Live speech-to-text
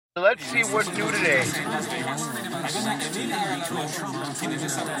Let's see what's new today.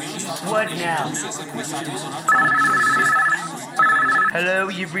 What now? Hello,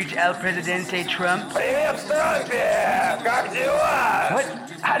 you've reached El Presidente Trump. Привет, Трампе! Как дела? What?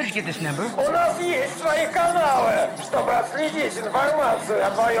 How did you get this number? У нас есть свои каналы, чтобы отследить информацию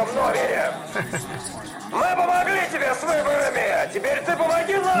о твоем номере. Мы помогли тебе с выборами. Теперь ты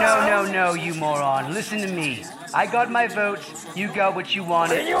помоги нам. No, you moron. Listen to me. I got my votes. You got what you Ты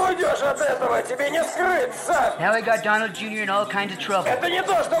wanted. не уйдешь от этого. Тебе не скрыться. Now I got Donald Jr. in all kinds of trouble. Это не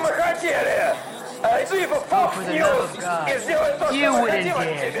то, что мы хотели. Иди в Fox For the love of News God. и сделай то, You что мы wouldn't хотим от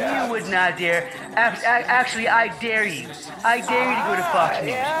dare. тебя. You would not dare. Actually, I dare you. I dare you to go to Fox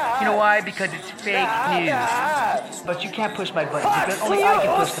News. You know why? Because it's fake news. But you can't push my buttons because only I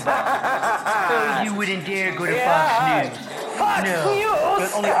can push the button. So you wouldn't dare go to Fox News. No,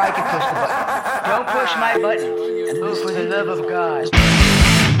 because only I can push the button. Don't push my buttons. Oh, for the love of God.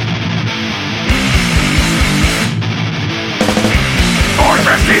 Hoy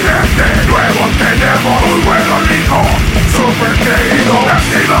presidente nuevo tenemos un nuevo hijo, super creído,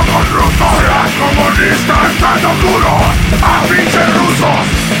 vestido con ruso. Seas comunista estando duro, a pinches rusos.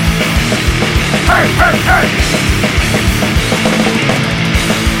 Hey, hey, hey.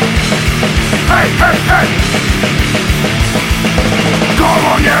 Hey, hey, hey.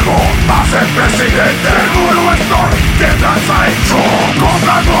 ¿Cómo llego a ser presidente? Seguro estoy que has hecho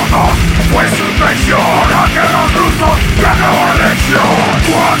cosas votos. Fue su traición a que los rusos ganó elección.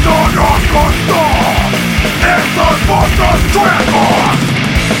 Cuando nos costó estos votos chuecos.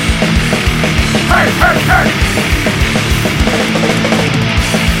 Hey, hey, hey.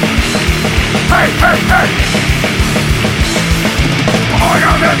 Hey, hey, hey.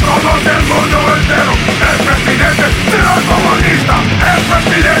 Oigan de todos del mundo entero. El presidente será comunista. El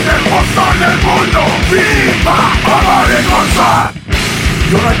presidente el motor del mundo. ¡Viva Amaricon Czar!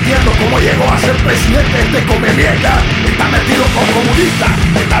 Yo no entiendo cómo llegó a ser presidente este come mierda. Está metido con comunistas,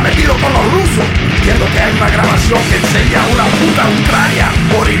 está metido con los rusos. Entiendo que hay una grabación que enseña a una puta Ucrania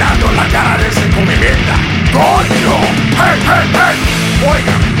orinando en la cara de ese come mierda. ¡Coño! ¡Hey, hey, hey!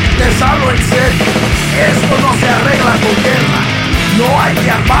 Oigan, les hablo en serio. Esto no se arregla con guerra. No hay que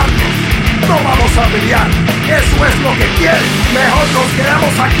armarnos. No vamos a pelear. Eso es lo que quieren. Mejor nos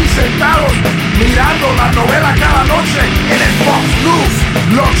quedamos aquí sentados mirando la novela cada noche en el Fox News.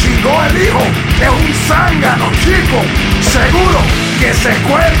 Lo chingó el hijo de un zángano chico. Seguro que se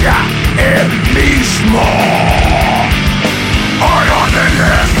cuelga él mismo. Hoy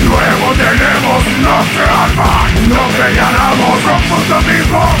órdenes, luego tenemos nuestra arma. No te ganamos, un puto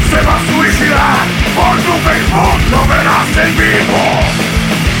mismo se va a suicidar. Por tu Facebook lo verás en vivo.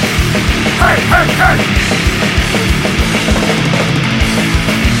 Hey, hey, hey.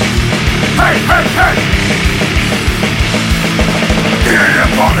 Hey, hey, hey. Tiene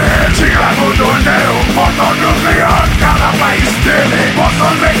poder, siga el mundo entero. Botón nuclear, cada país tiene.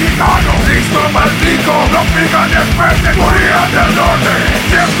 Botón mexicano, listo para el pico. No pican de frente, Corea del Norte.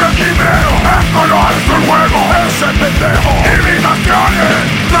 Siempre primero, esto no es un juego. Ese pendejo, imitaciones.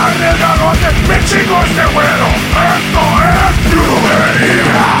 Darle galones, me chingo este güero. Esto es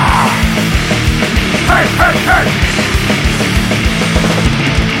brujería. Hey, hey, hey.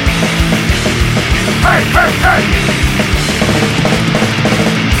 Hey, hey, hey.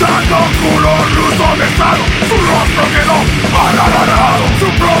 Dando culo ruso de estado. Su rostro quedó alargado. Su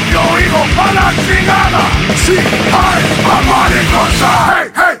propio hijo a la chingada. Sí, hay Amaricon Czar.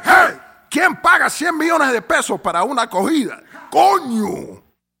 Hey, hey, hey. ¿Quién paga 100 millones de pesos para una acogida? ¡Coño!